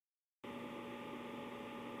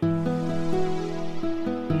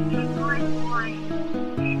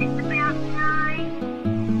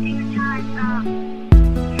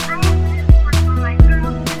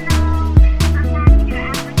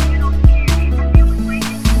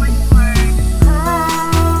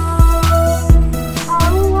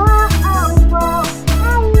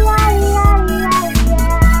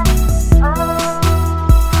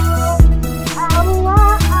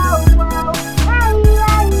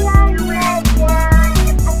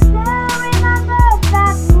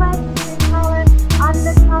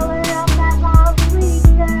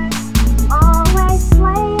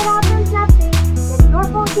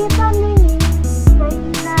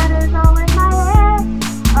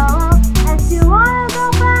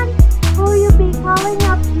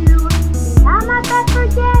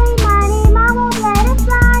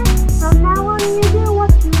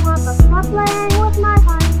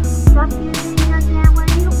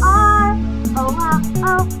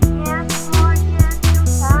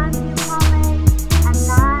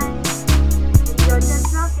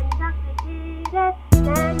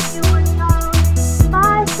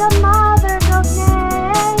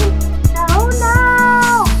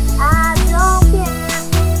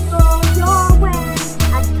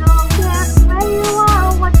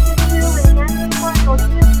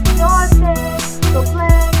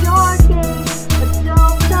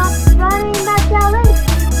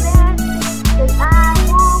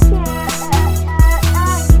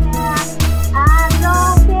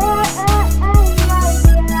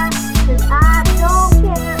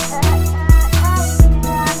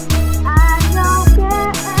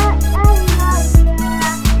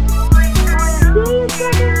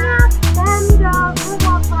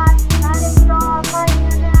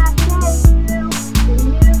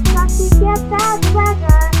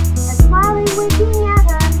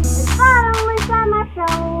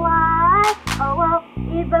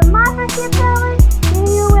keep going,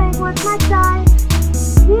 see you ain't worth my time.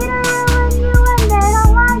 Need to ruin you and they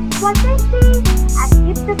don't like what they see. I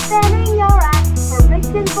keep defending your eyes,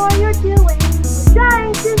 correcting for your doing. We're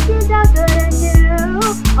trying to see the good in you.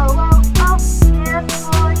 Oh, oh, oh, can't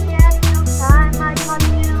forget the time I caught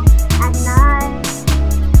you at night.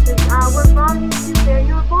 'Cause our longing to hear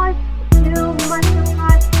your voice is too much to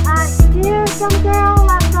hide. I hear some girl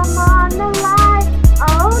left them on the line.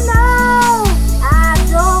 Oh no, I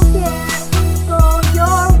don't care, go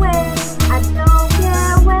your way. I don't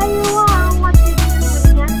care where you are, what you do.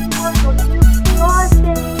 Can't work, go do your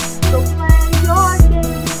thing, go play your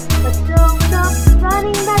game. But don't stop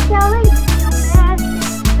running back, telling me you miss.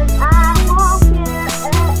 'Cause I won't care,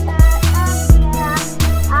 yeah.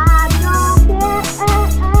 I don't care,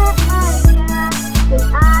 yeah. 'Cause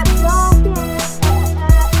I don't care,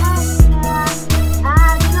 yeah.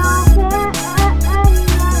 I don't care,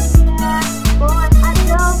 yeah. Boy, I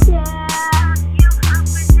don't care. You, I'm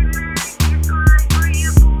with the man, you're crying for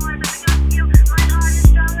you, boy. But because you, my heart is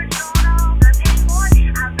stronger, so long. But boy,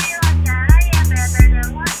 I realize that I am better than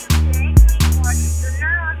what you take me for. So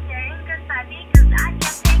now I'm staying goodbye because I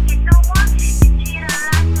can't take it no more. You cheated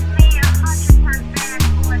on me 100 times bad,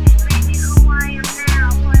 boy. Maybe who I am now,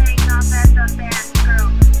 playing off as a bad girl.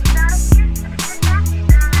 Without a kiss, and that,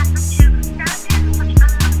 and I laugh at you. Without this much,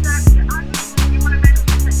 I'm not sorry on me. You wanna run a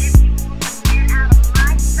piece of if you want to get out of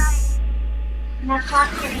my sight. Now clock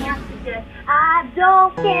your hands to this. I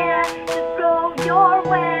don't care, just go your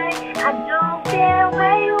way. I don't care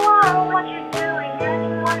where you are, what you do.